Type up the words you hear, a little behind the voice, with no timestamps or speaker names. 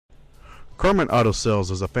Karman Auto Sales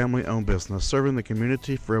is a family-owned business serving the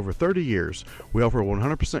community for over 30 years. We offer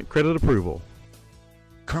 100% credit approval.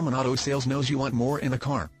 Karman Auto Sales knows you want more in a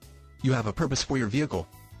car. You have a purpose for your vehicle.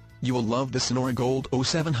 You will love the Sonora Gold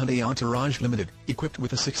 07 Hyundai Entourage Limited, equipped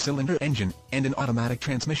with a 6-cylinder engine and an automatic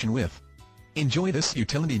transmission with. Enjoy this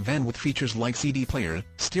utility van with features like CD player,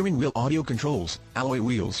 steering wheel audio controls, alloy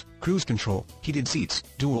wheels, cruise control, heated seats,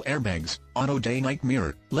 dual airbags, auto day-night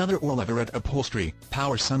mirror, leather or leatherette upholstery,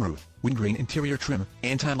 power sunroof, windscreen interior trim,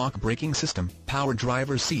 anti-lock braking system, power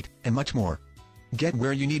driver's seat, and much more. Get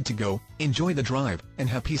where you need to go, enjoy the drive, and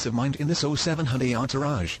have peace of mind in this 07 Hyundai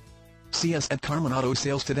Entourage. See us at Karman Auto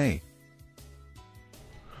Sales today.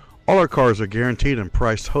 All our cars are guaranteed and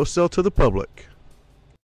priced wholesale to the public.